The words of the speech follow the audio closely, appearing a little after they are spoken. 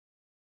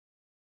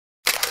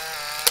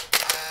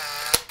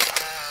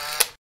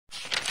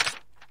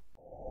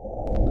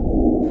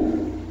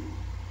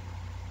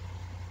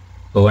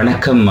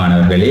வணக்கம்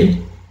மாணவர்களே.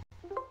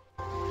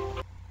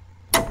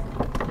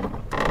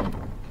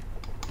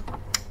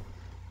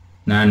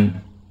 நான்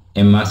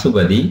எம்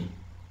அசுபதி,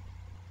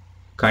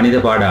 கணித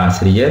பாட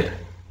ஆசிரியர்,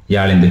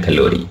 யாழிந்து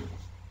கல்லூரி.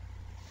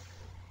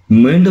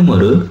 மீண்டும்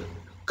ஒரு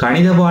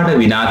கணித பாட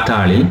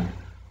வினாத்தாளில்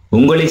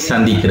உங்களை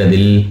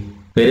சந்திக்கிறதில்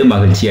பெரும்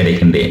மகிழ்ச்சி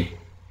அடைகின்றேன்.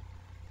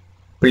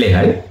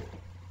 பிள்ளைகள்,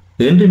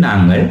 இன்று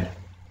நாங்கள்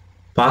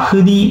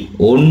பகுதி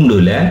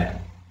 1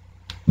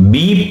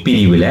 பி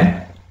பிரிவில்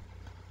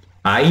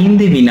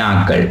 5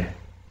 வினாக்கள்,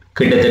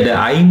 கிட்டத்தட்ட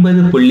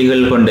 50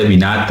 புள்ளிகள் கொண்ட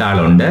வினாத்தாள்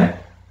ஒன்றை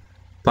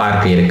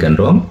பார்க்க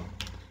இருக்கின்றோம்.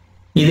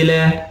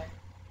 இதில்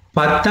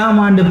 10ஆம்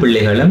ஆண்டு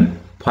பிள்ளைகளும்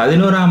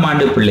 11ஆம்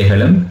ஆண்டு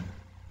பிள்ளைகளும்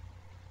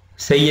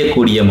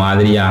செய்யக்கூடிய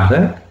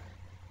மாதிரியாக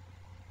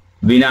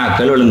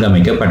வினாக்கள்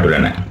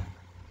ஒழுங்கமைக்கப்பட்டுள்ளன.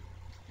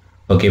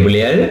 ஓகே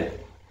பிள்ளைகள்,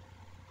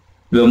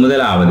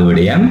 முதலாவது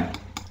விடயம்,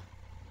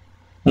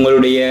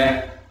 உங்களுடைய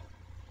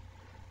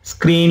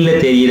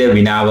ஸ்கிரீனில் தெரிகிற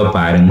வினாவை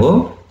பாருங்கோ.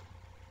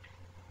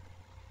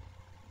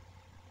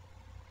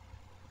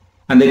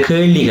 அந்த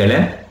கேள்விகளை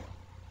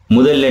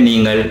முதல்ல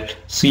நீங்கள்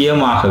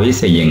சுயமாகவே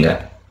செய்யுங்க.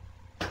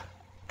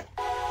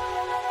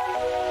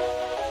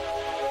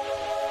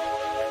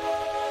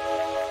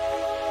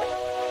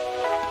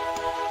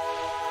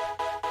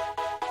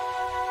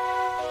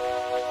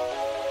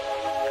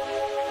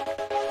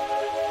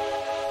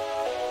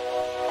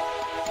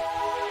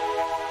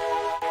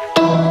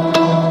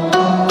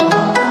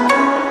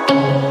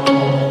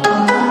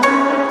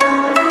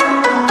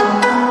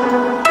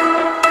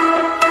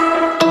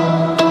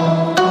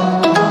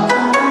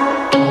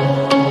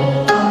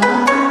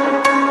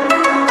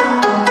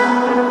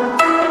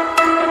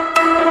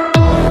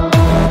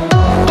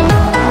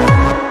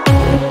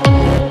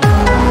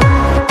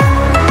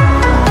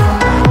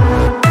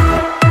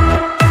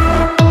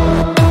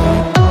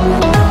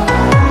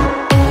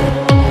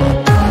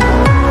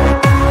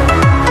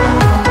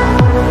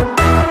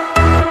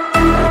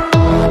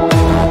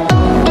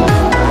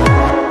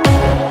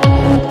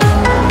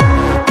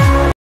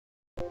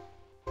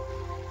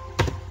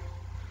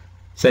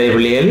 சரி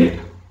பிள்ளைகள்,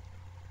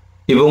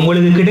 இப்போ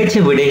உங்களுக்கு கிடைச்ச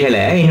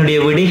விடைகளை என்னுடைய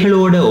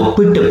விடைகளோட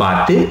ஒப்பிட்டு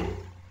பார்த்து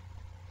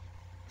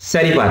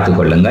சரி பார்த்து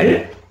கொள்ளுங்கள்.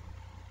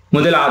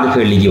 முதலாவது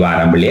கேள்விக்கு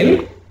வாரம் பிள்ளைகள்.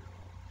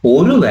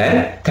 ஒருவர்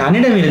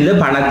தன்னிடம் இருந்த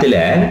பணத்தில்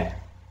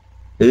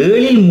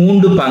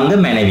 7/3 பங்கு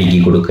மனைவிக்கு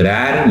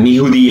கொடுக்கிறார்,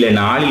 மிகுதியில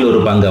 4/1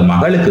 பங்கு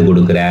மகளுக்கு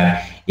கொடுக்கிறார்,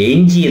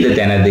 எஞ்சியது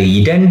தனது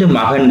 2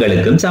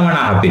 மகன்களுக்கும்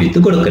சமனாக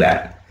பிரித்து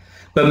கொடுக்கிறார்.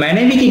 இப்ப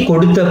மனைவிக்கு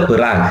கொடுத்த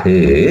பிறகு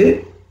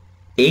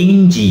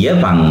எஞ்சிய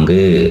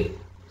பங்கு,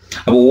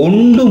 அப்போ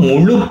 1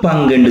 முழு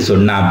பங்கு என்று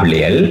சொன்னா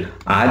பிள்ளைகள்,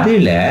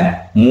 அதுல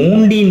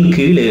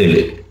 3/7,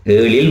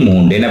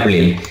 7/3 என்ன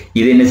பிள்ளைகள்,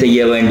 இது என்ன செய்ய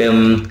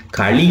வேண்டும்,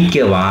 கழிக்க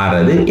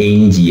வாரது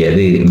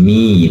எஞ்சியது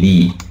மீதி.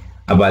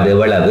 அப்ப அது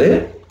எவ்வளவு,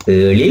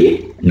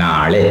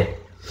 7/4.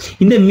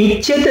 இந்த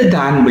மிச்சத்தை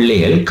தான்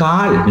பிள்ளைகள்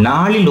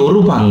 4/1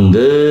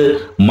 பங்கு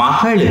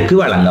மகளுக்கு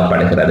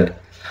வழங்கப்படுகிறது.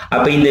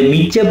 அப்ப இந்த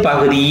மிச்ச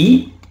பகுதி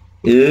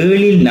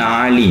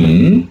 7/4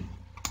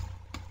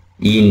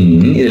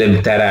 இதுல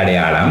தர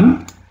அடையாளம்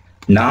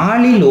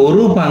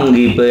 4/1 பங்கு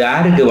இப்ப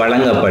யாருக்கு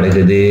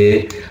வழங்கப்படுகிறது,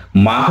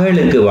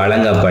 மகளுக்கு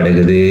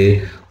வழங்கப்படுகிறது.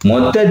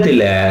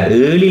 மொத்தத்துல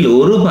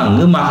 7/1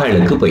 பங்கு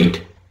மகளுக்கு போயிட்டு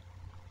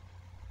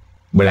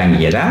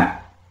விளங்கியதா?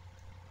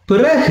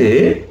 பிறகு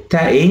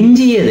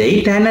எஞ்சியதை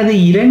தனது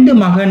 2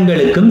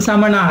 மகன்களுக்கும்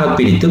சமனாக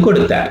பிரித்து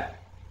கொடுத்தார்.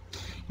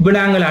 இப்ப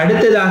நாங்கள்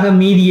அடுத்ததாக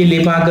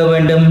மீதியை பார்க்க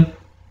வேண்டும்.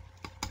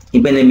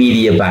 இப்ப இந்த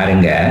மீதியை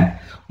பாருங்க.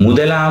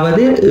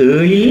 முதலாவது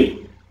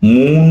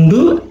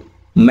 7/3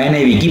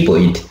 மனைவிக்கு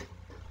போயிட்டு,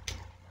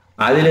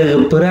 அதுல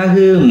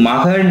பிறகு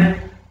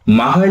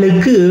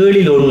மகளுக்கு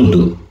 7/1.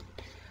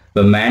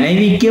 இப்ப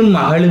மனைவிக்கும்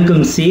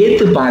மகளுக்கும்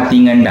சேர்த்து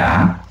பார்த்தீங்கன்னா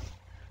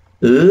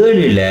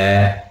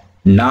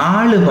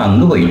 7/4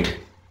 பங்கு போயிட்டு.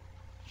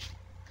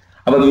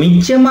 அப்ப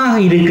மிச்சமாக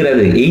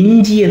இருக்கிறது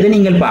எஞ்சியதை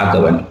நீங்கள் பார்க்க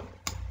வேண்டும்.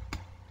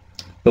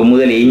 இப்ப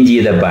முதல்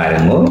எஞ்சியதை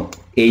பாருங்க.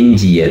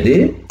 எஞ்சியது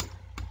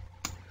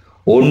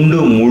 1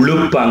 முழு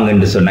பங்கு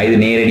என்று சொன்னா, இது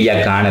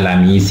நேரடியாக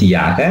காணலாம்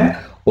ஈஸியாக.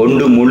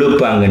 1 முழு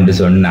பங்கு என்று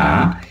சொன்னா,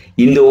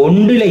 இந்த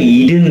 1ல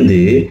இருந்து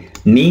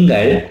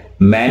நீங்கள்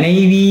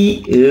மனைவி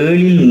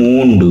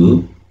 7/3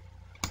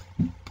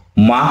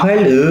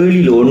 மகள்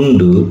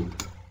 7/1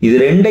 இது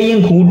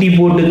ரெண்டையும் கூட்டி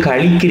போட்டு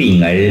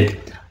கழிக்கிறீங்கள்.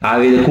 ஆக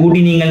இதை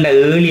கூட்டினீங்கன்னா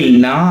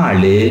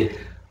 7/4.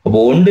 அப்போ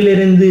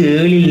 1லிருந்து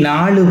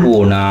 7/4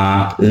 போனா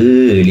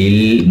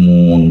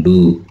 7/3.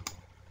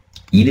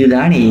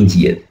 இதுதான்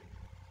எஞ்சியது.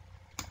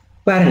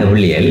 பாருங்க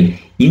பிள்ளைகள்,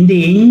 இந்த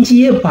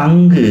எஞ்சிய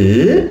பங்கு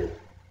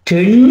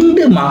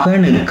 2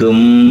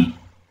 மகனுக்கும்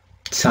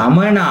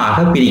சமனாக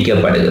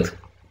பிரிக்கப்படுகிறது.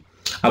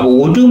 அப்போ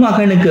ஒரு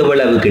மகனுக்கு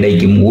எவ்வளவு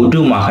கிடைக்கும், ஒரு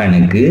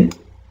மகனுக்கு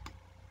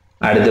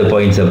அடுத்த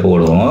பாயிண்ட்ஸை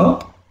போடுவோம்.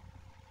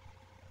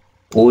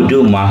 ஒரு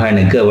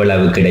மகனுக்கு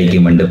எவ்வளவு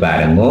கிடைக்கும் என்று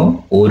பாருங்க.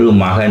 ஒரு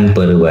மகன்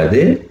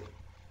பெறுவது,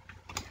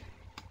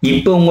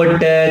 இப்போ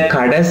உங்கள்கிட்ட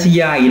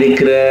கடைசியா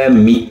இருக்கிற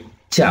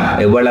மிச்சம்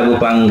எவ்வளவு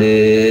பங்கு,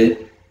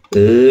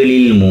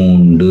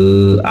 7/3.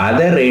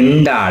 அதை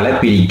 2ஆல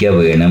பிரிக்க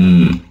வேணும்.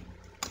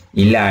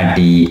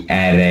 இல்லாட்டி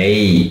அரை,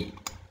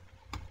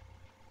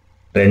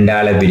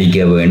 2ஆல பிரிக்க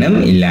வேணும்,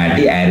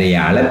 இல்லாட்டி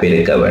அரையால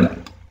பெருக்க வேணும்.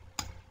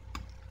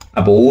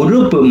 அப்போ ஒரு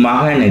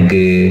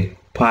மகனுக்கு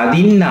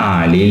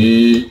 14இல்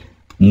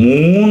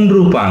 3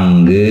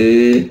 பங்கு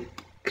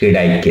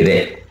கிடைக்குது.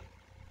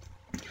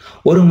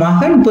 ஒரு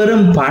மகன்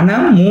பெறும்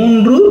பணம்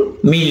 3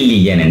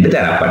 மில்லியன் என்று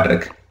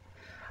தரப்பட்டிருக்கு.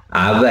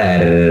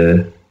 அவர்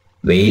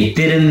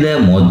வைத்திருந்த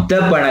மொத்த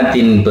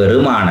பணத்தின்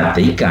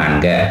பெருமானத்தை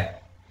காண்க.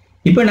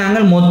 இப்ப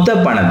நாங்கள் மொத்த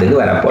பணத்துக்கு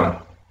வரப்போறோம்.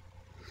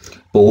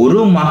 இப்போ ஒரு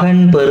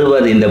மகன்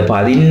பெறுவது இந்த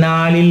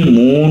 14இல்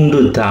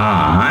 3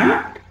 தான்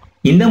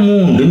இந்த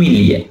 3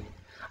 மில்லியன்.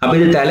 அப்ப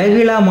இது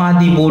தலைகீழா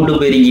மாத்தி போட்டு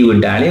பெருக்கி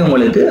விட்டாலே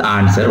உங்களுக்கு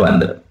ஆன்சர்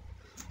வந்துடும்.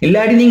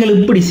 இல்லாட்டி நீங்கள்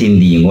இப்படி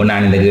சிந்தியுங்க.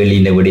 நான் இந்த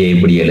கேள்வியின் விடையை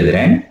இப்படி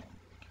எழுதுறேன்.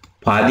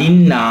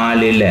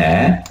 14ல்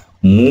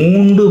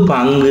 3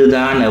 பங்கு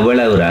தான்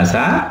எவ்வளவு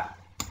ராசா?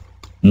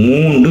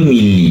 3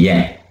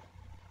 மில்லியன்.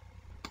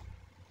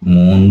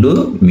 3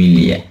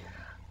 மில்லியன்.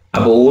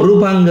 அப்போ ஒரு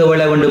பங்கு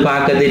எவ்வளவுன்னு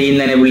பார்க்க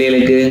தெரியும் தானே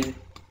பிள்ளைகளுக்கு?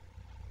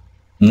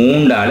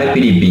 3ஆல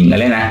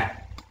பிரிப்பீங்களே,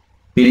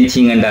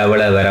 பிரிச்சிங்கண்டா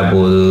எவ்வளவு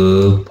வரப்போகுது?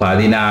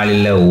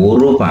 14ல்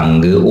ஒரு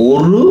பங்கு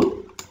 1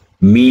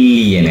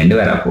 மில்லியன் என்று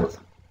வரப்போகுது.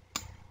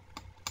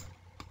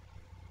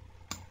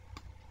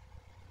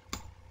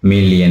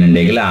 மில்லியன்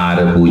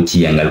 6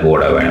 பூஜ்ஜியங்கள்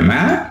போட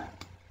வேணுமா?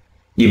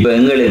 இப்ப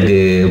எங்களுக்கு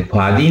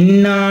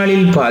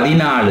 14ல்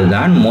 14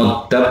 தான்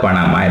மொத்த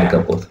பணமா இருக்க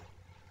போகுது.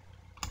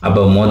 அப்ப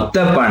மொத்த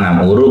பணம்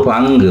ஒரு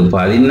பங்கு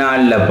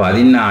 14ல்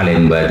 14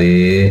 என்பது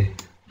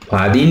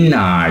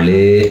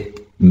 14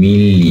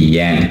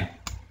 மில்லியன்.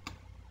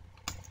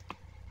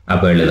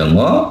 அப்ப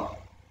எழுதுங்க,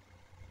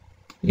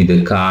 இது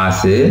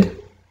காசு,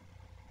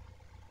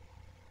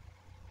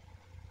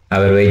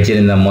 அவர்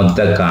வச்சிருந்த மொத்த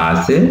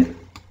காசு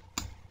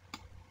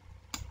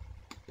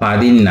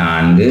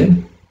 14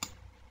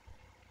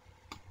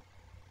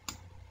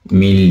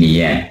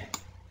 மில்லியன்.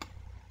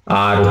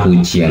 6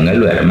 பூஜ்ஜியங்கள்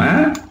வருமா?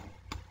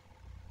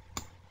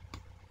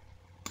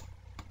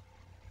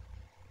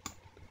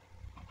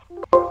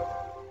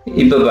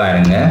 இப்ப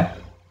பாருங்க,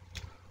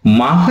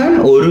 மகன்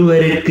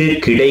ஒருவருக்கு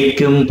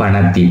கிடைக்கும்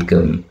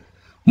பணத்திற்கும்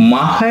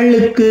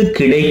மகளுக்கு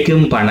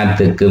கிடைக்கும்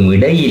பணத்துக்கும்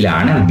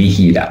இடையிலான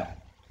விகிதம்.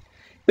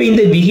 இப்ப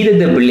இந்த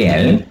விகிதத்தை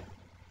பிள்ளைகள்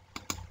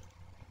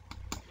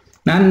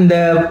நான் இந்த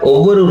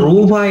ஒவ்வொரு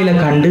ரூபாயில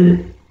கண்டு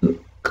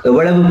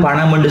எவ்வளவு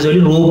பணம் என்று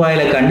சொல்லி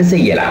ரூபாயில கண்டு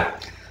செய்யலாம்.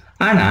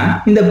 ஆனா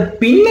இந்த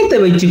பின்னத்தை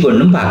வச்சு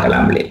கொண்டும்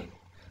பார்க்கலாம் பிள்ளை.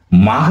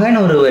 மகன்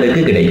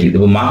ஒருவருக்கு கிடைக்குது.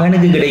 இப்ப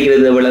மகனுக்கு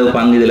கிடைக்கிறது எவ்வளவு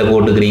பங்கு இதுல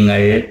போட்டுக்கிறீங்க?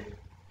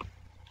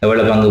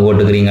 எவ்வளவு பங்கு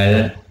போட்டுக்கிறீங்க?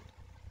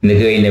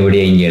 இந்த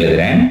விடையை இங்கே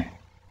எழுதுறேன்.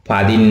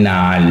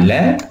 14ல்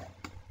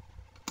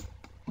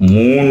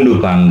 3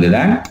 பங்கு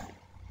தான்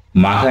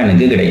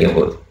மகனுக்கு கிடைக்க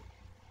போகுது.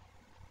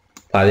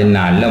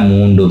 14ல்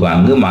 3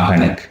 பங்கு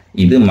மகனுக்கு.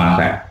 இது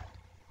மகன்.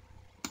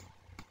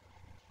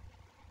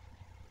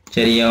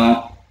 சரியோ?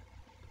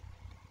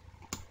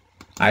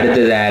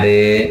 அடுத்தது யாரு?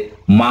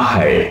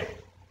 மகள்.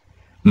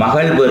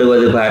 மகள்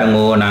பெறுவது பாருங்க,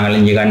 நாங்கள்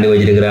இங்கே கண்டு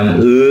வச்சிருக்கிறோம்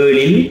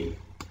 7ல்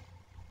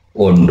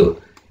 1.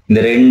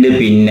 இந்த 2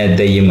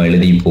 பின்னத்தையும்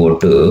எழுதி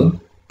போட்டு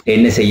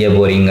என்ன செய்ய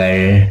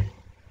போறீங்கள்?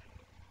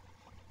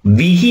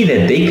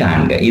 விகிதத்தை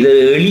காண்க. இது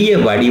எளிய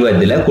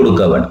வடிவத்தில்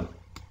கொடுக்க வேணும்.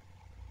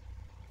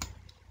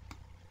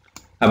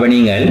 அப்ப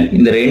நீங்கள்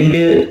இந்த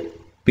 2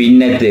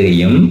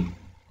 பின்னத்தையும்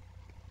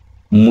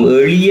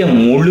எளிய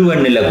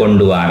முழுவண்ணில்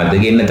கொண்டு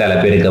வரதுக்கு என்ன தலை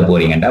பெருக்க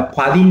போறீங்கன்னா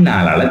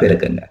 14ஆல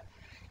பெருக்குங்க.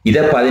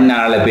 இதை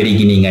 14ஆல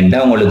பெருக்கினீங்கன்னா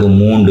உங்களுக்கு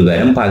 3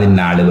 வரும்.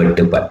 14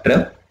 வெட்டு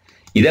பற்றும்.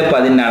 இதை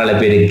 14ஆல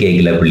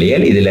பெருக்கல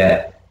பிள்ளைகள் இதுல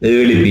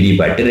 7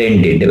 பிரிப்பட்டு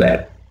 2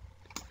 வரும்.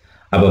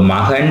 அப்ப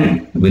மகன்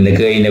இந்த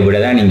கேள்வியை விட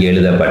தான் நீங்க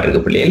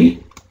எழுதப்பட்டிருக்கு பிள்ளைகள்.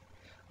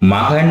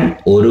 மகன்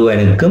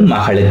ஒருவனுக்கும்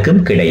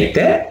மகளுக்கும் கிடைத்த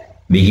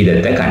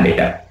விகிதத்தை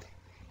கண்டுட்டார்.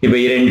 இப்ப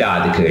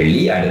 2வது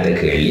கேள்வி. அடுத்த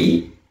கேள்வி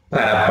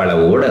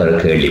பரப்பளவோட ஒரு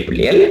கேள்வி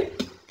பிள்ளைகள்.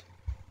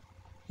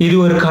 இது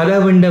ஒரு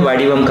கதவுண்ட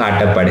வடிவம்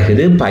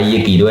காட்டப்படுகிறது.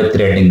 பையக்கு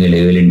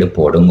 22.7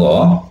 போடுங்க.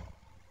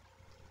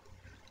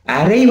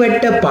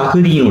 அரைவட்ட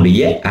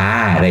பகுதியினுடைய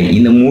அரை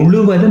இந்த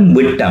முழுவதும்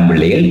விட்டம்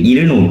பிள்ளைகள்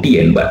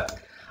 280.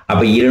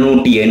 அப்ப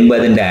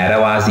 280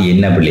 அரைவாசி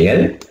என்ன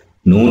பிள்ளைகள்?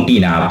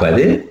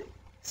 140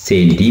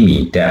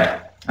 சென்டிமீட்டர்.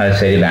 அது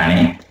சரிதானே?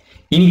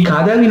 இனி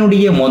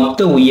கதவினுடைய மொத்த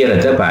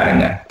உயரத்தை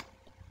பாருங்க.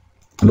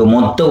 இப்ப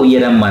மொத்த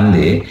உயரம்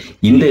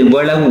இந்த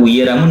இவ்வளவு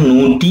உயரம்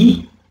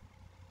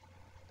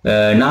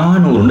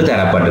 400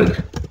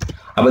 தரப்பட்டிருக்கு.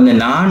 அப்ப இந்த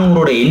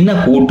 400ஓட என்ன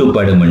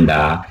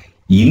கூட்டுப்படும்டா,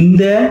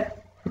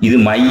 இது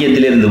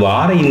மையத்திலிருந்து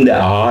வார இந்த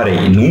ஆரை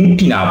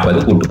 140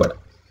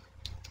 கூட்டுப்படும்.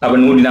 அப்ப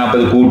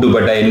 140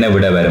 கூட்டுப்பட்ட என்ன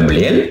விட வரும்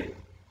பிள்ளைகள்?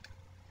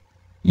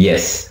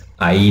 எஸ்,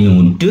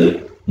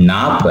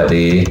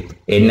 540.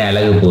 என்ன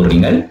அலகு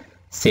போடுறீங்க?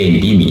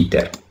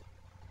 சென்டிமீட்டர்.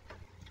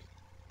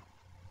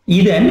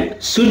 இதன்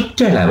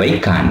சுற்றளவை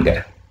காண்க.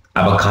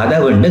 அப்ப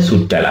கதவுண்ட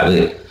சுற்றளவு,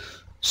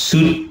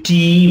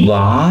 சுற்றி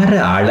வார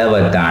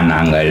அளவைத்தான்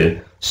நாங்கள்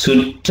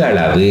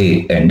சுற்றளவு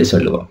என்று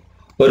சொல்லுவோம்.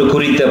 ஒரு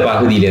குறித்த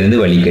பகுதியிலிருந்து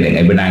வலிக்கிடுங்க.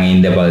 இப்ப நாங்க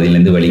இந்த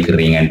பகுதியிலிருந்து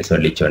வலிக்கிறீங்கன்னு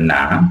சொல்லி சொன்னா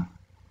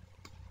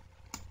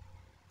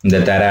இந்த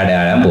தர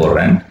அடையாளம்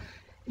போடுறேன்.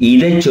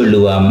 இதை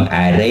சொல்லுவோம்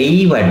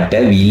அரைவட்ட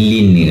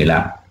வில்லின்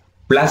நீளம்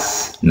பிளஸ்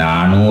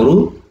 400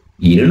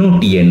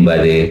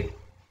 280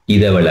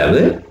 இதெவ்வளவு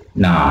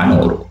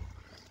 400.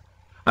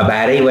 அப்ப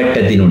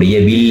அரைவட்டத்தினுடைய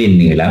வில்லின்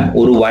நீளம்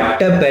ஒரு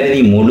வட்ட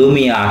பரிதி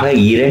முழுமையாக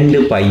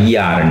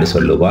 2πr என்று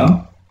சொல்லுவோம்.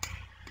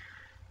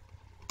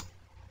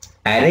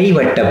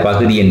 அரைவட்ட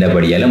பகுதி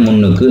என்றபடியால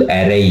முன்னுக்கு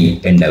அரை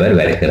என்றவர்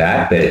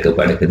வருகிறார்,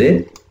 பெருக்கப்படுகிறது.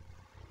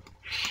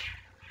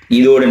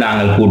 இதோடு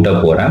நாங்கள் கூட்ட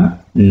போறோம்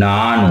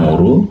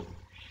 400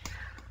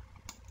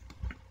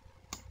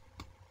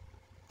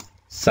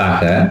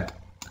 சக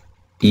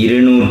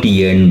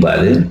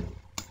 280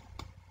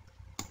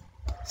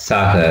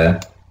 சக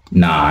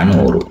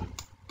 400.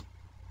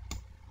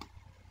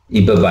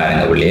 இப்ப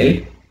பாருங்க பிள்ளைகள்,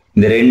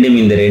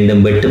 இந்த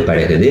ரெண்டும்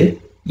வெட்டுப்படுகிறது.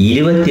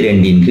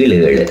 22 கீழ்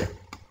 7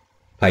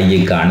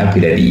 பையுக்கான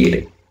பிரதியீடு.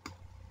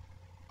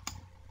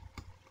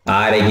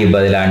 6க்கு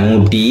பதிலாக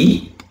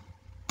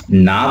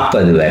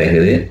 140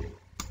 வருகிறது.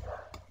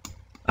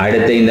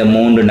 அடுத்த இந்த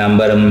 3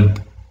 நம்பரும்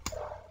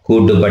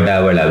கூட்டுப்பட்ட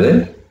அவ்வளவு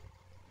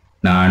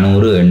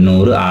 400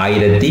 800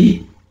 1000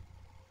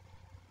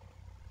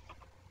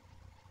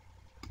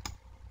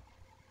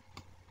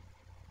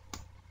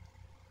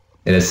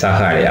 சக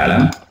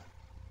அடையாளம்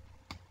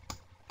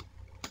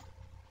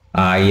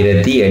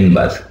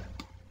 1080.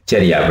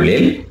 சரியா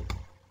பிள்ளைகள்?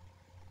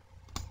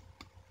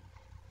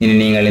 இனி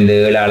நீங்கள் இந்த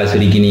 7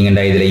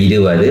 சுருக்கினீங்கண்டா இதுல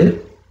 20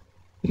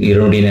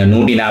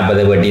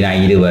 140 வட்டினா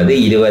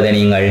 20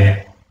 நீங்கள்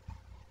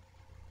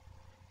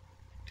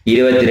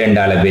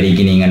 22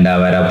 பெருக்கினீங்கண்டா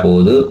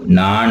வரப்போகுது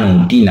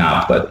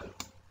 440.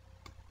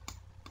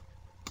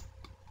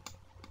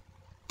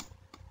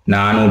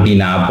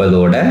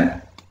 440ஓட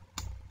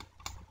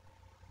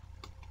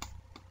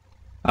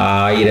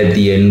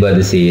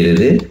 1080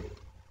 சேருது.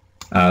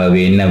 ஆகவே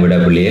என்ன விட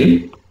பிள்ளைகள்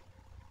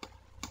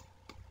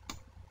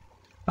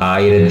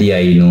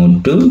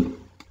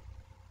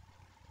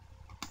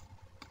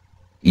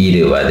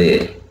 1520.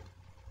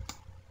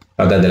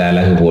 பக்கத்தில்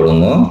அலகு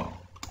போடுங்க.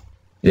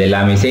 இது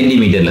எல்லாமே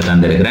சென்டிமீட்டர்ல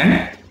தந்திருக்கிறேன்.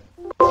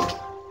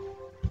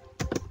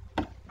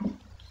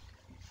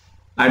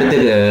 அடுத்து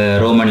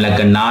ரோமன்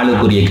லக்கன்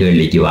 4க்குரிய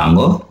கேள்விக்கு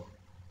வாங்கோ.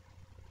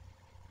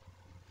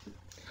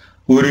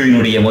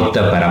 உருவினுடைய மொத்த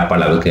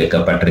பரப்பளவு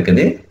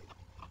கேட்கப்பட்டிருக்குது.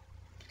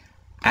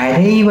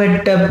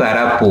 அரைவட்ட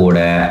பரப்போட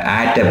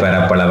ஆற்ற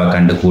பரப்பளவை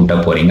கண்டு கூட்ட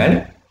போறீங்க.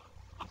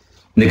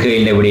 இந்த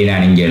கேள்வி எப்படி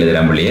நான் இங்கே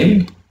எழுதுறேன் பிள்ளைகள்.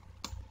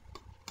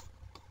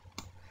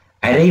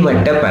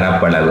 அரைவட்ட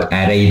பரப்பளவு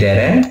அரை தர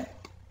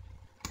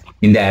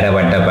இந்த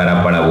அரைவட்ட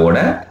பரப்பளவோட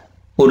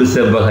ஒரு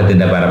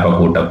செவ்வகத்தின் பரப்பை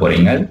கூட்ட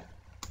போறீங்க.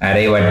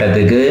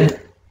 அரைவட்டத்துக்கு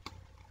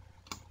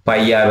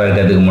பையார்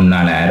வர்க்கத்துக்கு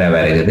முன்னால அரை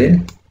வருகுது.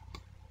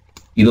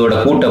 இதோட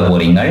கூட்ட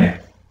போறீங்க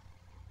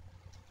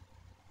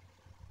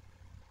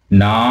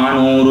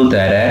 400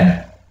 தர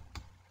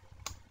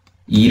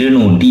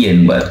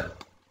 280.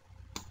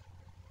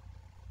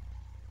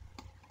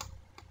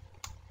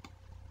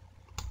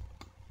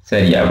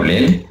 சரியா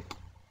பிள்ளைகள்?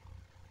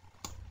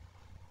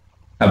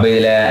 அப்ப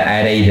இதுல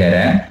அரை தர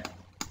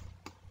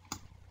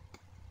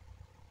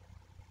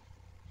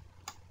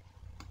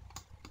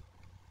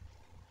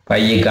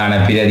பையுக்கான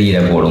பிரதியில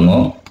போடுங்க.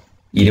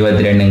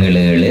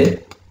 22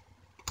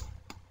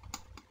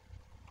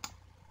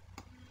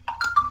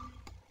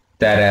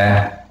 தர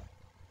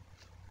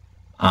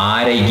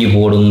 6க்கு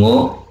போடுங்க.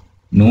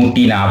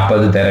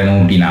 140 தர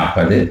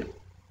 140.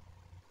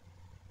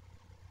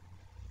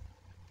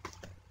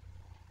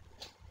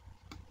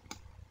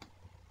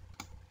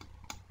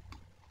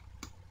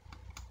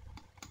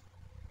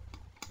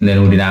 இந்த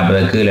 140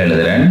 கீழே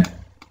எழுதுறேன்.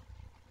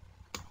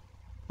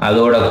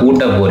 அதோட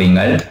கூட்ட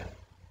போறீங்க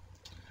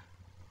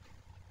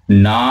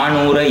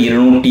 400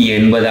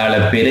 280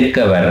 பெருக்க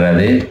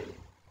வர்றது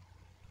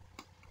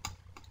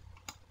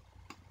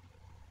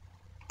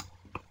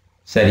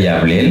சரியா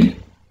பிள்ளைகள்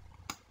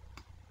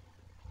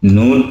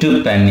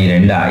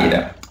 112,000.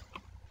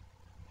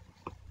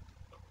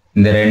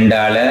 இந்த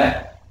 2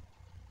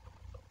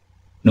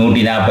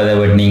 140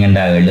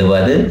 வெட்டினீங்கண்டா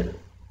 70.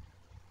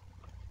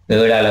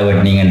 7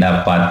 வெட்டினீங்கண்டா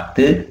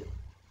 10.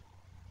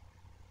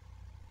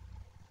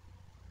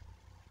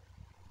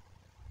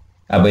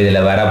 அப்ப இதுல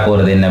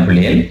வரப்போறது என்ன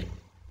பிள்ளைகள்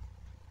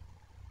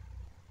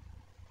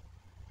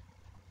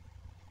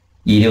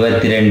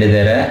 22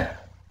 தர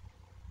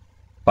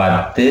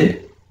 10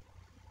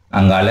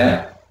 அங்கால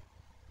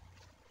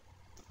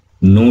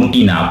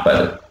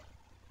 140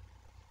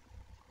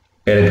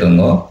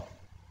 எடுக்குங்க.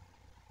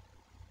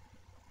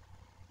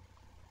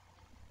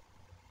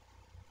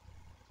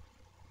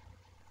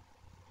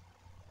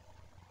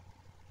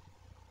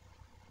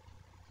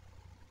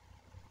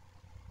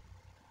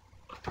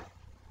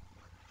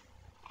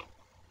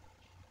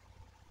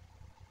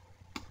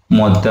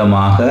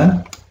 மொத்தமாக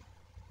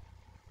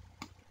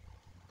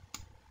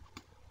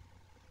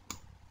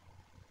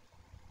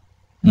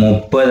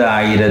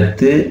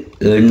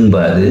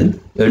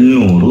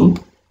 30,800.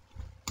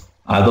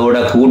 அதோட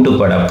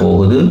கூட்டுப்பட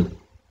போகுது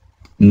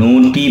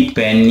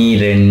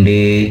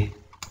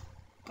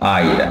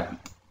 112,000.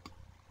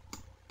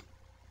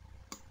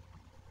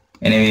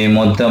 எனவே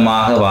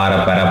மொத்தமாக வார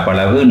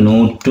பரப்பளவு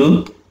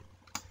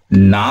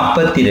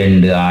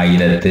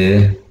 142,800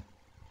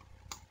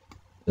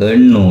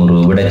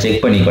 விட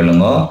செக்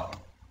பண்ணிக்கொள்ளுங்க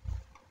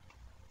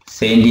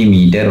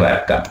சென்டிமீட்டர்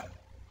வர்க்கம்.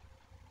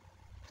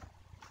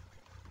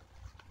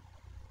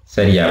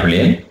 சரியா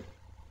பிள்ளை?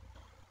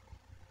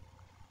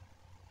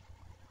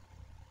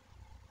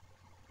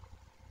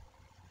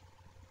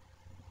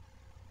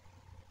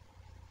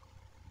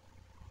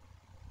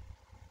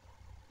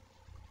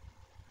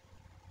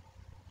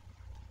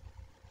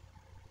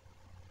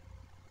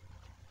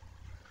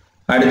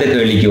 அடுத்த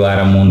கேள்விக்கு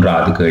வர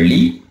மூன்றாவது கேள்வி.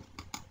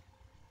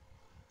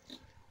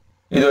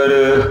 இது ஒரு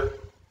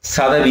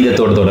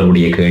சதவீதத்தோடு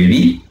தொடர்புடைய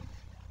கேள்வி.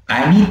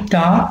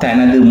 அனிதா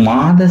தனது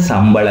மாத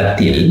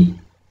சம்பளத்தில்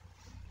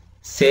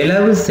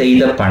செலவு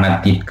செய்த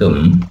பணத்திற்கும்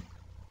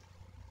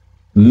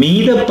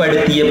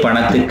மீதப்படுத்திய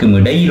பணத்துக்கும்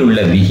இடையில் உள்ள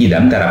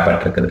விகிதம்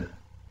தரப்பட்டிருக்கிறது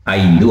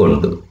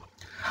 5:1.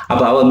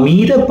 அப்ப அவ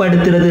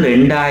மீதப்படுத்துறது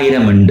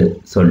 2000 என்று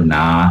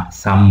சொன்னா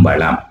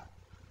சம்பளம்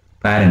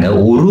பாருங்க,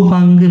 ஒரு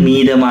பங்கு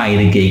மீதமா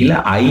இருக்கையில்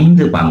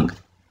 5 பங்கு.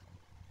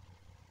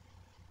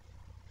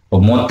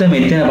 மொத்தம்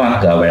எத்தனை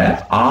பங்கு? அவ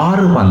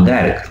 6 பங்கா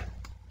இருக்கு.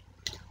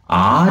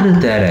 6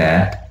 தர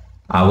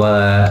அவ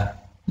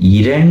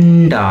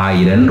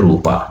 2000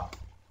 ரூபாய்.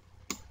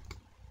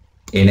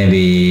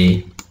 எனவே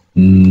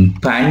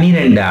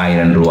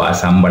 12,000 ரூபாய்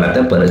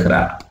சம்பளத்தை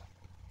பெறுகிறார்.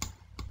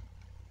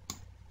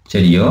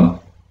 சரியோ?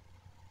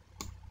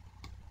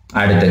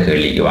 அடுத்த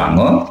கேள்விக்கு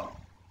வாங்க.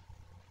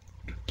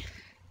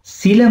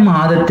 சில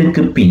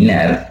மாதத்துக்கு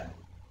பின்னர்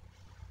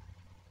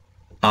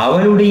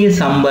அவளுடைய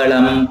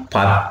சம்பளம்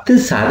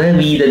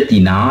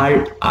 10%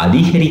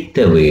 அதிகரித்த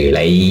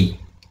வேளை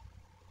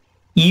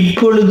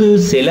இப்பொழுது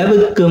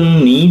செலவுக்கும்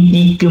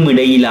நீதிக்கும்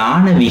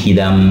இடையிலான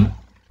விகிதம்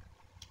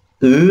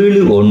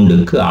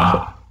 7:1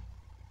 ஆகும்.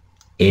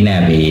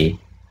 எனவே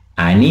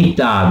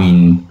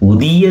அனிதாவின்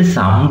புதிய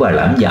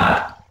சம்பளம் யார்?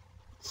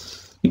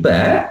 இப்ப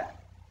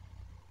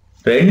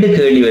 2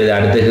 கேள்வி வருது,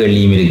 அடுத்த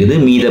கேள்வியும் இருக்குது.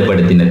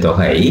 மீதப்படுத்தின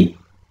தொகை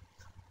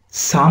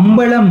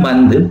சம்பளம்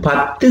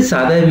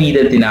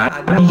 10%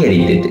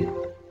 அதிகரித்தது.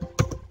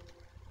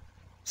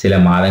 சில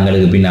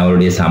மாதங்களுக்கு பின்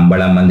அவருடைய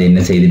சம்பளம் என்ன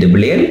செய்துட்டு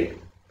பிள்ளைகள்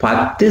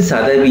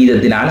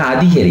 10%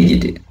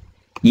 அதிகரிச்சிட்டு.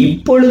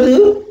 இப்பொழுது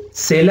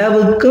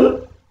செலவுக்கும்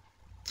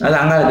அது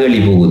அங்க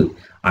கேள்வி போகுது.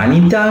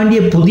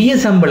 அனிதாவுடைய புதிய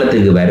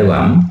சம்பளத்துக்கு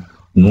வருவம்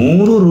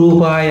 100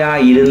 ரூபாயா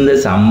இருந்த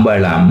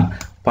சம்பளம்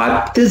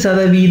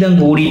 10%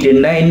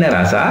 கூடிட்டுண்டா என்ன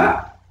ராசா?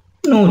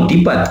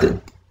 110.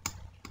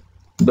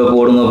 இப்ப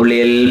போடுங்க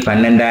பிள்ளைகள்,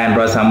 12,000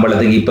 ரூபாய்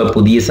சம்பளத்துக்கு இப்ப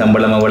புதிய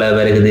சம்பளம் எவ்வளவு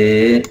வருகிறது?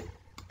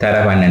 தர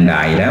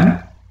 12,000.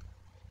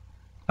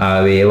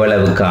 ஆகவே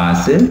எவ்வளவு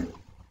காசு?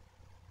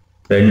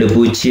 2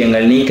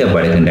 பூஜ்ஜியங்கள்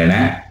நீக்கப்படுகின்றன.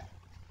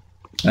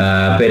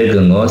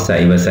 பெருக்குங்கோ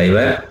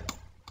 0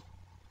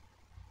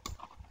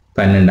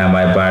 12ஆம்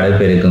வாய்ப்பாடு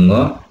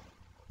பெருக்குங்கோ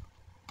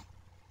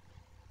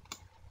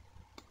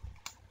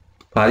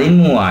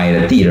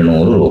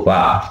 13,200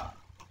 ரூபாய்.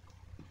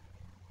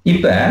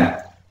 இப்ப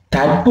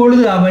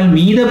தற்பொழுது அவள்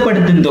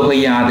மீதப்படுத்தும் தொகை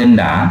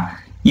யாதுண்டா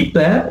இப்ப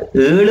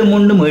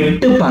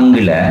 7:8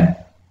 பங்குல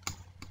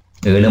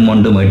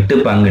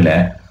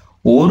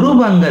ஒரு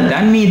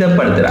பங்கைத்தான்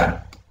மீதப்படுத்துறார்.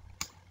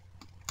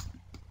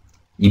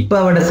 இப்ப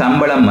அவட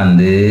சம்பளம்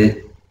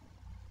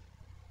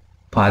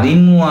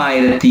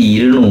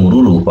 13,200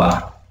 ரூபாய்.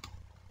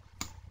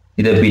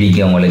 இதை பிரிக்க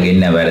உங்களுக்கு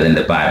என்ன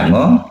வருதுன்னு பாருங்க.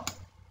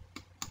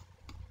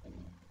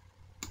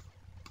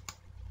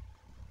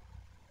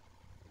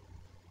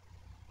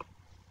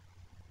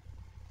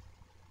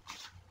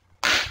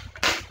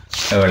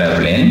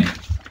 எவ்வளவு?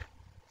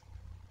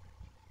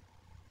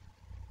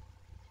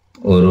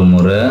 ஒரு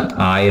முறை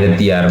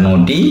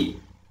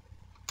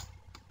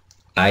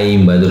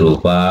 1,650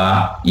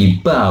 ரூபாய்.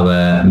 இப்ப அவ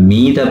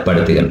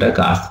மீதப்படுத்துகின்ற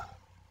காசு.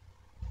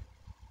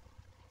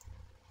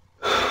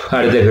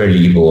 அடுத்த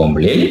கேள்விக்கு போவோம்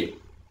பிள்ளைகள்.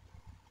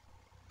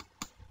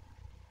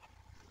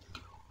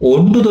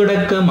 1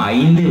 தொடக்கம்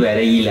 5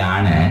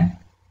 வரையிலான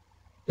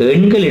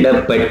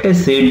எண்களிடப்பட்ட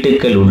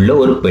சீட்டுகள் உள்ள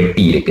ஒரு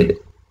பெட்டி இருக்குது.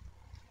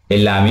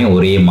 எல்லாமே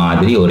ஒரே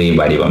மாதிரி ஒரே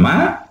வடிவமா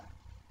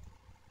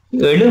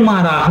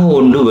எழுமாறாக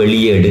ஒன்று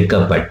வெளியே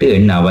எடுக்கப்பட்டு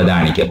எண்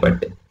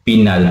அவதானிக்கப்பட்டு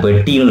பின் அது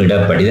பெட்டியிலும்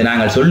இடப்பட்டு இதை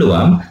நாங்கள்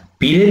சொல்லுவோம்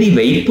பிரதி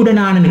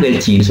வைப்புடனான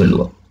நிகழ்ச்சின்னு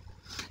சொல்லுவோம்.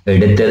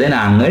 எடுத்ததை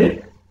நாங்கள்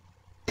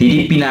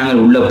திருப்பி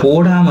நாங்கள் உள்ள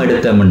போடாம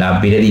எடுத்தோம்டா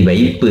பிரதி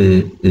வைப்பு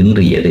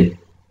இன்றியது.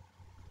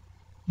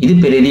 இது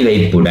பிரதி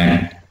வைப்புடன்.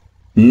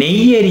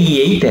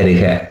 நெய்யரியை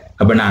தருக.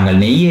 அப்ப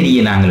நாங்கள்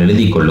நெய்யரியை நாங்கள்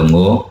எழுதி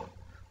கொள்ளுங்கோ,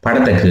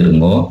 படத்தை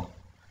கீறுங்கோ.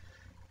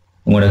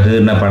 உங்களோட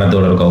கீர்ன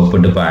படத்தோட இருக்க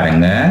ஒப்பிட்டு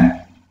பாருங்க.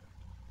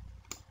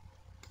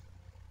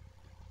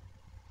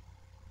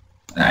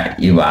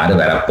 இவ்வாறு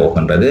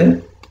வரப்போகின்றது.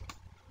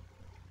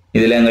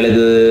 இதுல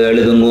எங்களுக்கு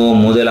எழுதுங்கோ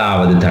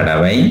முதலாவது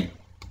தடவை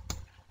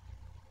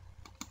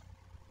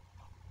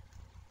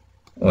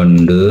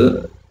 1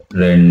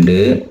 2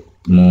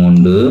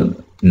 3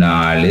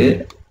 4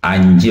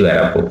 5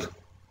 வரப்போகுது.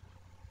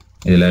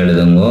 இதுல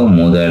எழுதுங்கோ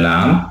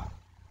முதலாம்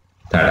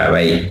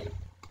தடவை.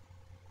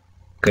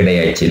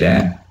 கிடையாச்சுல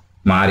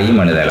மாறியும்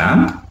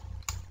எழுதலாம்.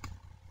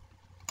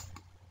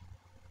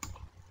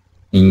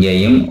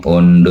 இங்கேயும்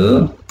 1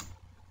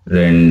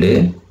 2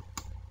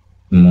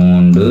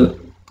 3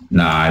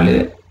 4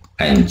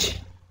 5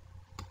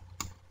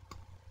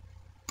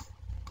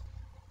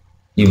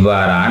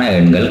 இவ்வாறான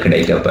எண்கள்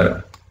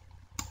கிடைக்கப்பெறும்.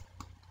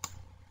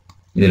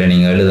 இதுல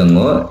நீங்க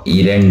எழுதுங்க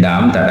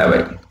 2ஆம்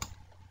தடவை.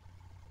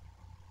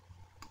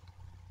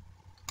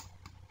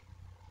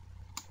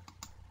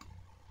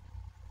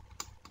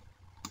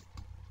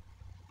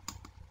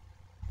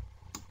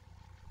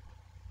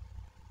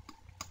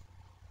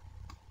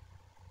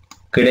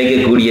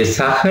 கிடைக்கக்கூடிய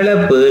சகல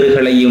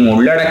பேறுகளையும்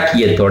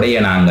உள்ளடக்கிய தொடைய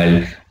நாங்கள்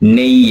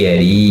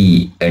நெய்யரி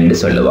என்று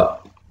சொல்லுவோம்.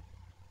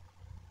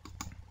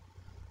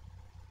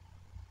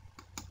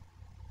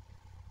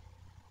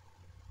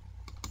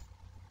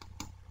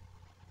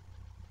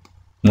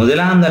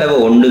 முதலாம் தடவை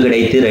 1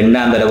 கிடைத்து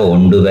 2ஆம் தடவை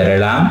 1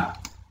 வரலாம்,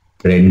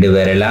 2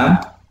 வரலாம்,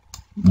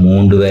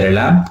 3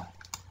 வரலாம்,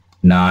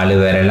 4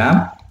 வரலாம்,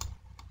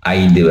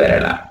 5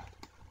 வரலாம்.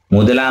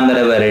 முதலாம்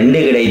தடவை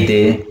 2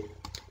 கிடைத்து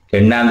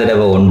 2ஆம்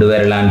தடவை 1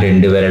 வரலாம்,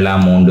 2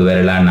 வரலாம், 3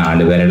 வரலாம்,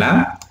 4 வரலாம்,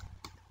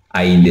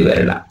 5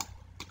 வரலாம்.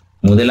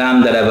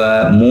 முதலாம் தடவை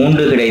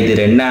 3 கிடைத்து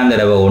 2ஆம்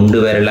தடவை 1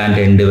 வரலாம்,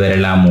 2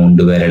 வரலாம்,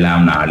 3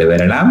 வரலாம், 4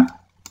 வரலாம்,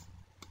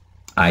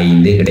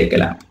 5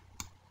 கிடைக்கலாம்.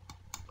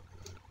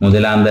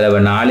 முதலாம் தடவை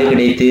 4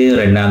 கிடைத்து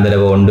 2ஆம்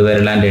தடவை 1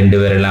 வரலாம், 2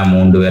 வரலாம்,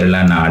 3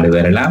 வரலாம், 4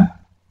 வரலாம்,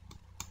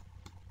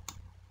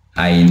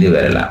 5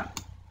 வரலாம்.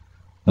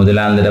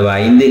 முதலாம் தடவை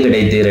 5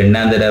 கிடைத்து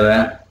 2ஆம் தடவை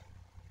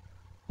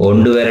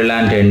 1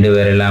 வரலாம், 2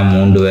 வரலாம்,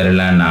 3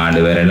 வரலாம், 4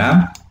 வரலாம்,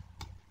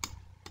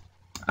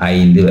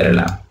 5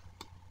 வரலாம்.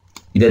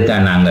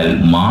 இதைத்தான் நாங்கள்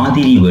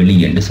மாதிரி வெளி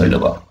என்று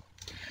சொல்லுவோம்.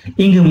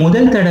 இங்கு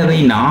முதல் தடவை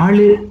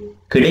 4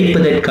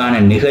 கிடைப்பதற்கான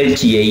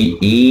நிகழ்ச்சியை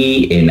A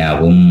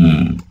எனவும்,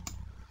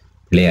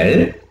 பிள்ளைகள்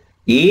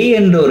A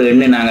என்ற ஒரு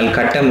எண்ணை நாங்கள்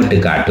கட்டமிட்டு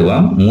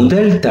காட்டுவோம்.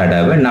 முதல்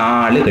தடவை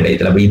 4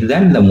 கிடைத்தல். அப்ப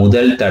இதுதான் இந்த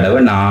முதல் தடவை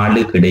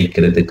 4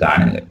 கிடைக்கிறதுக்கான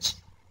நிகழ்ச்சி.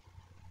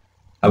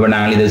 அப்ப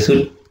நாங்கள் இதை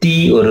சுற்றி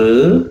ஒரு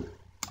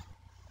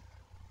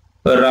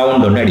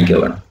ரவுண்ட் ஒன்று அடிக்க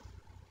வேணும்.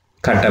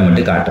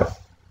 கட்டமிட்டு காட்டுறோம்.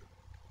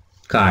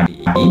 காடி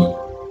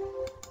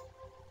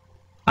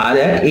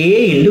அதை A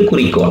என்று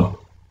குறிக்கோம்.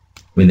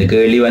 இந்த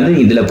கேள்வி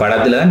இதுல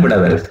படத்துல தான் விட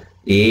வருது.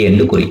 A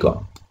என்று குறிக்கோம்.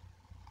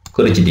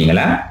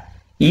 குறிச்சிட்டீங்களா?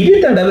 இரு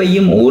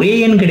தடவையும் ஒரே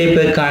எண்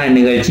கிடைப்பதற்கான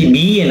நிகழ்ச்சி B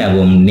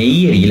எனவும்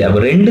நெய்யரியில். அப்ப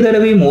 2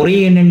 தடவையும் ஒரே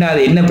எண் என்றால்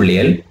அது என்ன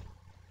பிள்ளைகள்?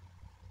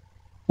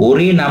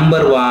 ஒரே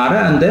நம்பர் வார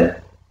அந்த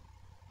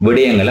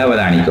விடயங்களை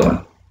அவதானிக்கணும்.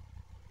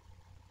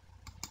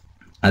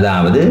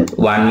 அதாவது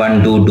 1 1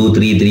 2 2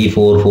 3 3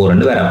 4 4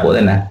 என்று வரப்போது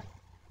என்ன?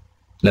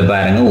 இல்லை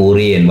பாருங்க,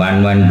 ஒரே எண்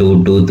 1 1 2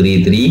 2 3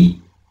 3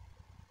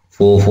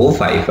 4 4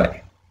 5 5.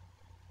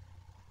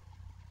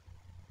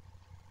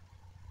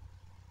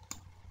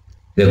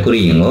 இதை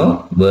குறியுங்க.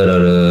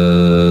 வேறொரு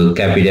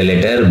கேபிட்டல்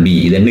லெட்டர் B.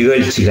 இதை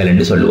நிகழ்ச்சிகள்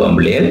என்று சொல்லுவோம்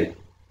பிள்ளைகள்.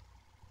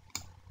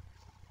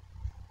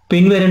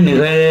 பின்வரும்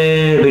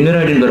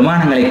பின்வரும்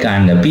பெருமானங்களை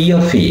காண்க. P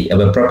of A.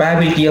 அப்ப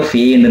probability of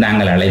A என்று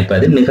நாங்கள்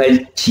அழைப்பது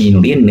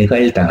நிகழ்ச்சியினுடைய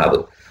நிகழ்தகவு.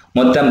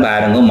 மொத்தம்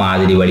பாருங்க,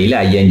 மாதிரி வழியில்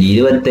 5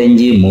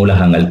 25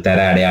 மூலகங்கள் தர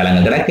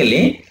அடையாளங்கள்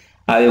கிடக்கலே.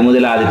 அது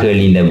முதலாவது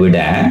கேள்வியின் விட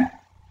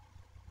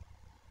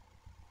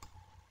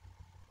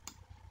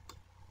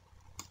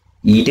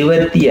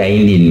இருபத்தி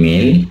 5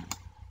 மேல்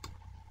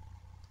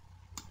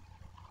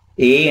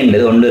A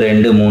என்றது 1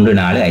 2 3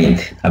 4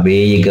 5. அப்ப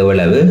Aக்கு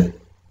எவ்வளவு?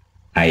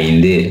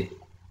 5.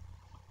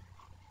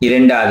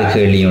 இரண்டாவது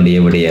கேள்வியினுடைய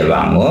விடைய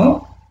வாங்கோ.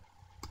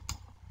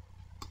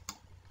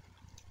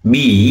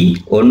 B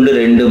 1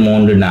 2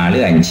 3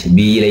 4 5.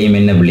 Bலையும்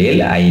என்ன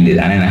பிள்ளைகள்? 5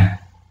 தானே.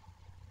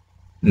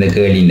 இந்த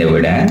கேள்வியின்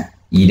விட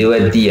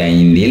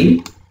 25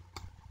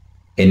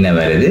 என்ன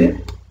வருது?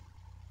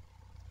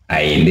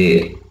 5.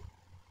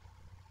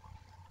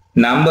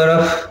 Number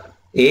of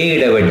A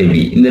இடவட்டு B.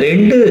 இந்த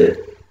 2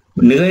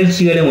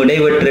 நிகழ்ச்சிகளும்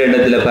இடைவெற்ற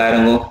இடத்துல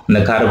பாருங்க, இந்த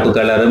கருப்பு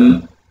கலரும்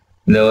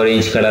இந்த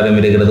ஆரஞ்சு கலரும்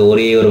இருக்கிறது,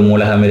 ஒரே ஒரு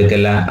மூலகம்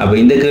இருக்குல்ல. அப்ப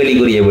இந்த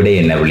கேள்விக்குரிய விடை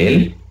என்ன பிள்ளைகள்?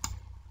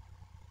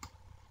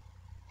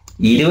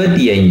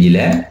 25ல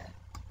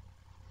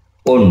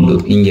 1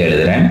 இங்க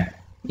எழுதுறேன்.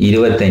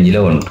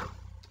 25ல 1.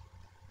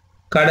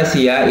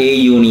 கடைசியா A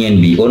யூனியன்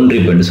B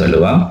ஒன்றிப்பு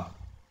சொல்லுவான்.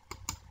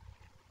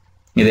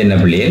 இது என்ன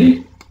பிள்ளைகள்?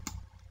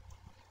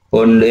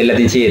 1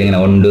 எல்லாத்தையும்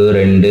செய்யுங்க. 1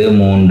 2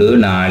 3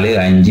 4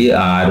 5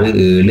 6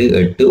 7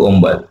 8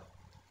 9.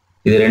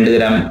 இது 2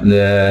 தரம். இந்த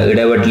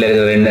இடவெட்டில்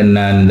இருக்கிற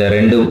இந்த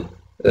 2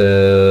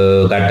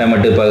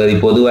 கட்டமட்டு பகுதி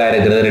பொதுவாக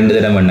இருக்கிறது 2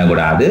 தரம்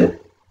பண்ணக்கூடாது.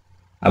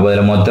 அப்போ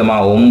அதில்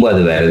மொத்தமாக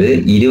 9 வருது.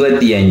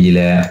 25ல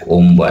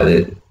 9.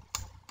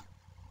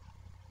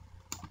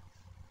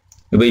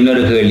 இப்போ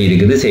இன்னொரு கேள்வி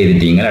இருக்குது,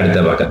 செய்துட்டீங்க. அடுத்த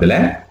பக்கத்தில்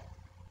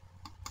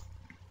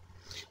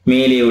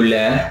மேலே உள்ள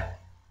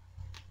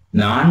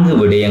 4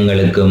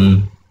 விடயங்களுக்கும்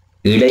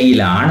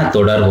இடையிலான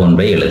தொடர்பு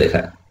ஒன்றை எழுதுக.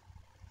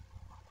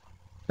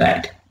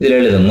 ரைட், இதில்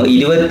எழுதுங்க.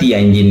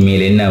 25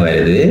 மேல் என்ன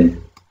வருது?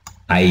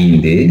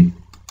 5.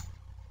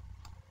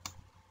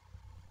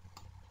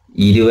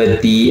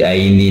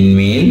 25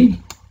 மேல்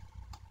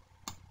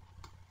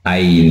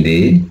 5.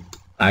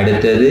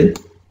 அடுத்தது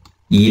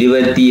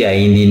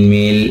 25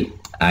 மேல்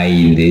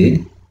 5.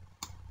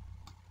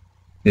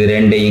 இது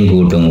ரெண்டையும்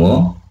கூட்டுங்கோ.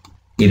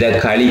 இதை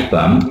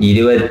கழிப்பம்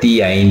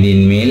 25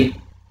 மேல்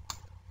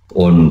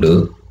 1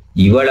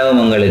 இவ்வளவு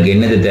உங்களுக்கு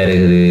என்னது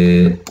தருகிறது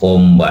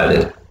 9.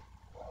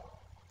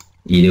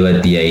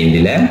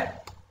 25ல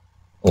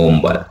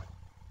 9.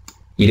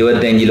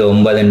 25ல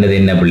 9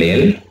 என்ன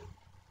பிள்ளைகள்?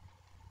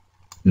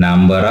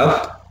 Number of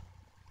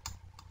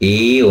A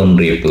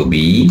ஒன்றிப்பு B,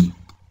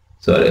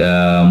 sorry,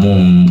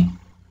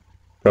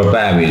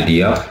 probability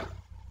of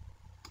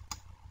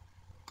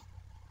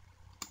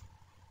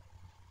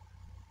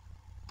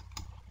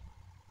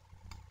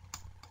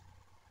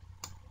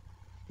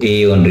A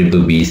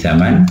ஒன்றிப்பு B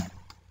Saman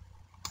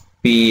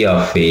P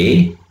of A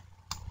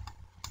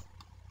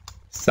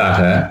சக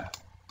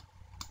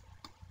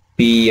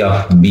P of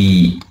B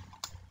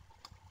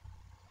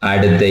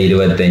அடுத்த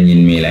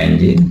 25 மேல்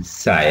 5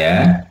 சய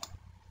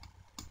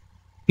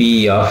P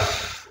of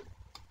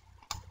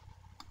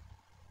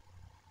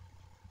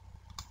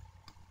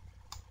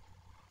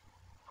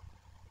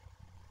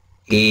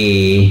A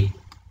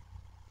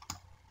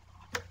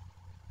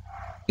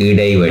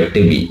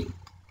இடைவெட்டு B.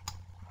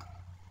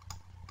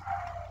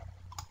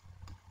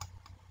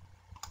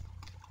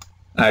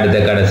 அடுத்த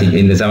கடைசி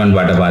இந்த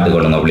சமன்பாட்டை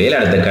பார்த்துக்கொள்ளுங்க பிள்ளைகள்.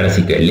 அடுத்த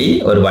கடைசி கேள்வி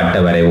ஒரு வட்ட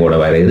வரைவோட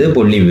வருது,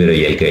 புள்ளி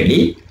விவரியல் கேள்வி.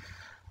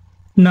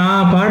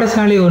 நான்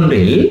பாடசாலை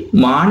ஒன்றில்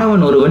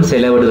மாணவன் ஒருவன்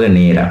செலவிடுற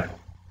நேரம்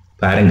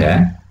பாருங்க,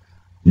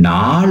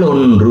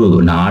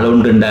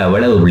 நாளொன்றுன்ற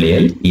எவ்வளவு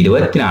பிள்ளைகள்?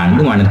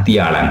 24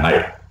 மணித்தியாலங்கள்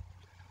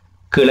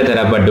கீழே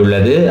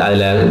தரப்பட்டுள்ளது.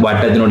 அதுல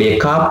வட்டத்தினுடைய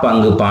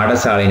காப்பங்கு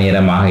பாடசாலை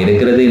நேரமாக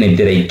இருக்கிறது.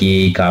 நித்திரைக்கு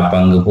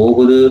காப்பங்கு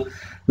போகுது.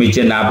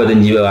 மிச்சம்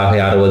 45 பாகை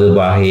 60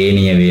 பாகை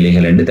ஏனைய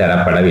வேலைகள் என்று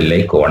தரப்படவில்லை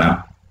கோணம்.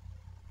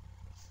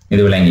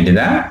 இது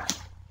விளங்கிட்டுதான்.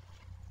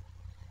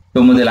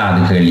 இப்போ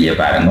முதலாவது கேள்வியை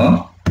பாருங்க.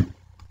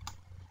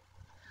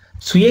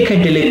 சுய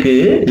கற்றலுக்கு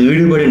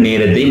ஈடுபடும்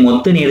நேரத்தை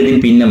மொத்த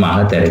நேரத்தின் பின்னமாக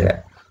தருக.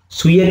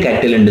 சுய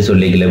கற்றல் என்று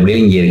சொல்லிக்கல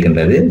இங்கே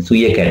இருக்கின்றது.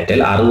 சுய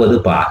கற்றல் 60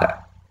 பாகை.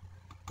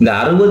 இந்த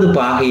 60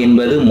 பாகை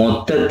என்பது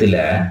மொத்தத்துல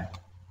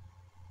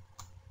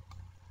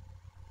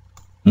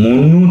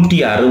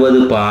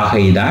 360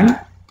 பாகை தான்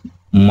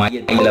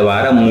மையத்தில்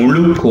வர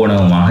முழு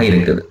கோணமாக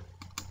இருக்குது.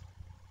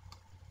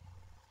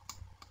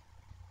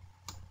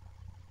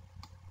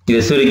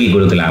 இதை சுருக்கி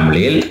கொடுக்கலாம்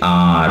பிள்ளைகள்.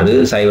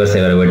 6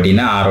 0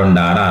 வெட்டினா 6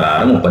 6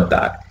 6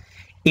 36.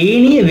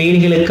 ஏனைய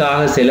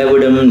வேலைகளுக்காக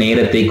செலவிடும்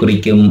நேரத்தை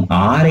குறிக்கும்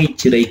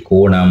ஆரைச்சிறை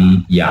கோணம்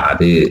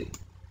யாது?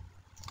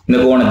 இந்த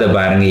கோணத்தை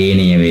பாருங்க.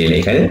 ஏனைய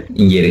வேலைகள்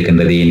இங்கே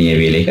இருக்கின்றது. ஏனைய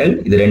வேலைகள்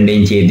இது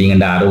ரெண்டையும்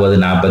சேர்த்தீங்கன்னா 60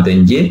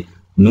 45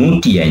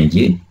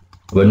 105.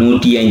 இப்போ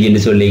 105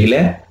 என்று சொல்லிக்கல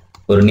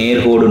ஒரு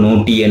நேர்கோடு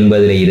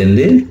 180ல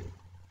இருந்து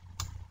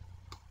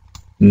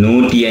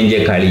 105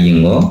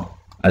 கழியுங்கோ.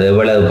 அது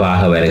எவ்வளவு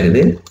பாக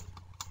வருகிறது?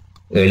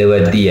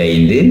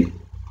 75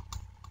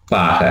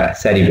 பாக.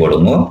 சரி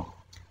போடுங்க.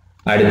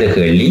 அடுத்த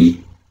கேள்வி,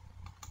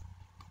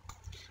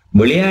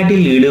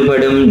 விளையாட்டில்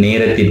ஈடுபடும்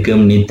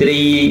நேரத்திற்கும்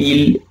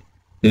நித்திரையில்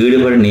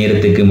ஈடுபடும்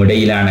நேரத்துக்கும்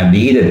இடையிலான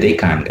விகிதத்தை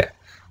காண்க.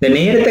 இந்த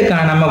நேரத்தை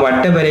காணாம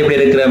வட்ட வரைவில்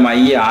இருக்கிற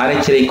மைய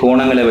ஆரைச்சிறை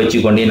கோணங்களை வச்சு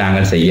கொண்டே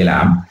நாங்கள்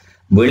செய்யலாம்.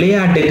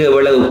 விளையாட்டுக்கு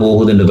எவ்வளவு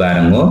போகுதுன்னு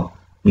பாருங்க,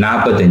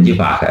 45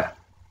 பாக.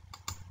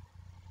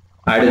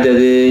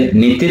 அடுத்தது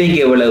நித்திரைக்கு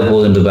எவ்வளவு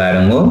போகுதுன்னு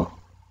பாருங்க,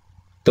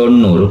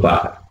 90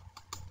 பாக.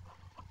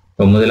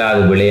 இப்போ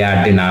முதலாவது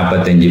விளையாட்டு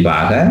 45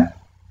 பாக,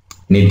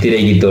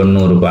 நித்திரைக்கு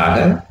 90 பாக.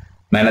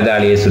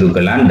 மனதாளியை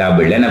சுருக்கலாம்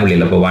டபுள்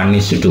நம்மள. இப்போ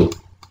 1:2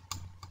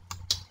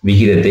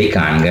 விகிதத்தை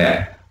காண்க.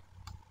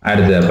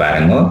 அடுத்ததை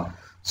பாருங்க,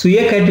 சுய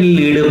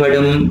கற்றலில்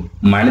ஈடுபடும்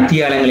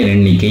மணித்தியாலங்களின்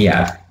எண்ணிக்கை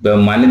யார்? இப்போ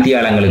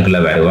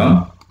மணித்தியாலங்களுக்குள்ள வருவோம்.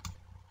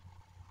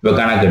 இப்போ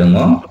கணக்கிடுங்க.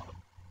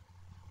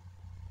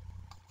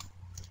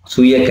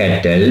 சுய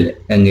கற்றல்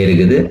எங்க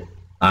இருக்குது?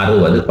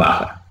 60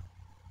 பாகை.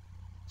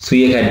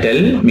 சுய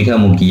கற்றல் மிக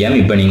முக்கியம்.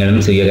 இப்போ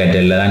நீங்களும் சுய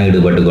கற்றலில் தான்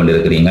ஈடுபட்டு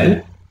கொண்டிருக்கிறீர்கள்.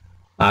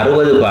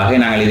 60 பாகை.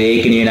 நாங்கள் இதை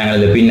ஏற்கனவே நாங்கள்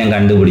இதை பின்னம்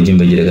கண்டுபிடிச்சும்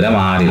வச்சிருக்கிறோம்.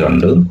 6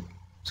 1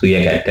 சுய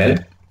கற்றல்.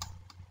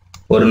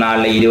 ஒரு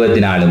நாளில்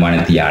 24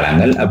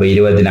 மணித்தியாலங்கள். அப்போ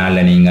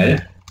 24ல் நீங்கள்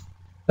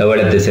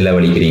எவ்வளத்தை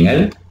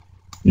செலவழிக்கிறீர்கள்?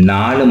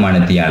 4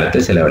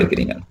 மணித்தியாலத்தை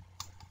செலவழிக்கிறீங்க.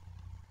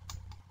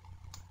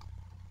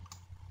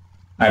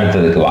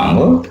 அடுத்ததுக்கு வாங்க.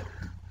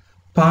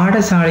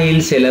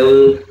 பாடசாலையில் செலவு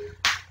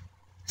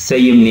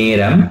செய்யும்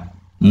நேரம்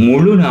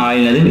முழு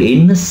நாளினதும்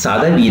என்ன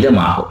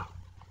சதவீதமாகும்?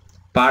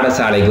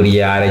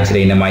 பாடசாலைக்குரிய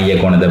ஆராய்ச்சி மைய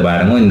கோணத்தை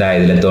பாருங்க. இந்த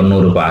இதுல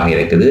 90 பாகை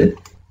இருக்குது.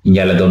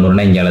 இங்கால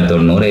 90னா இங்கால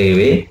 90.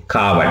 இதுவே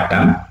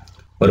காவட்டம்.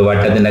 ஒரு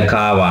வட்டத்தின்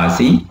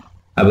காவாசி.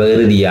 அப்ப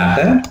இறுதியாக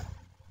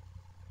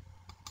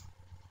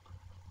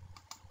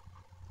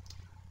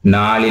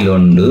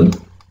 4/1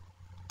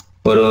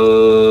 ஒரு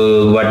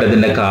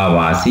வட்டத்தின்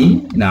காவாசி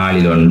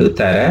 4/1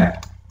 தர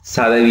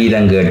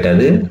சதவீதம்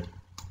கேட்டது.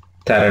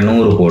 தர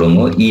 100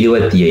 போடுங்க.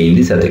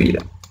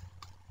 25%.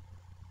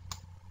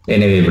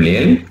 எனவே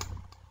பிள்ளைகள்,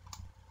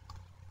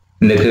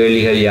 இந்த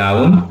கேள்விகள்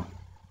யாவும்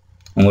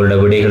உங்களோட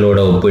விடைகளோட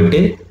ஒப்பிட்டு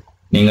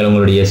நீங்கள்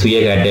உங்களுடைய சுய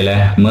கற்றலை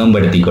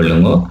மேம்படுத்திக்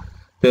கொள்ளுங்க.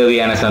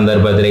 தேவையான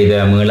சந்தர்ப்பத்தில் இதை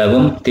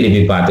மீளவும்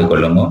திருப்பி பார்த்து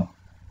கொள்ளுங்க.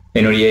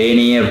 என்னுடைய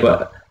இனிய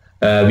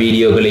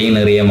வீடியோக்களையும்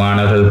நிறைய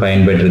மாணவர்கள்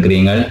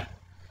பயன்பெற்றிருக்கிறீர்கள்.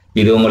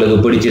 இது உங்களுக்கு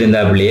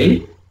பிடிச்சிருந்தா பிள்ளைகள்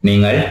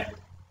நீங்கள்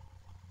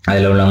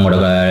அதில்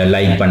உள்ளவங்களோட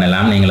லைக்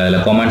பண்ணலாம். நீங்கள்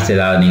அதில் கமெண்ட்ஸ்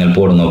ஏதாவது நீங்கள்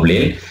போடுங்க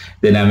பிள்ளைகள்.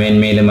 இது நான்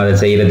மேலும் அதை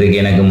செய்கிறதுக்கு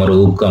எனக்கும் ஒரு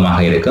ஊக்கமாக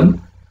இருக்கும்.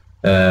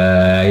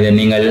 இதை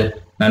நீங்கள்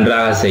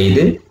நன்றாக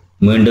செய்து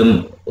மீண்டும்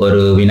ஒரு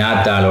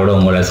வினாத்தாளோடு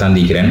உங்களை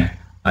சந்திக்கிறேன்.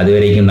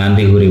 அதுவரைக்கும்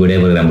நன்றி கூறி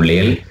விடைபெறுகிறேன்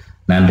பிள்ளைகள்.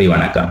 நன்றி,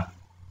 வணக்கம்.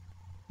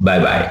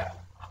 பாய் பாய்.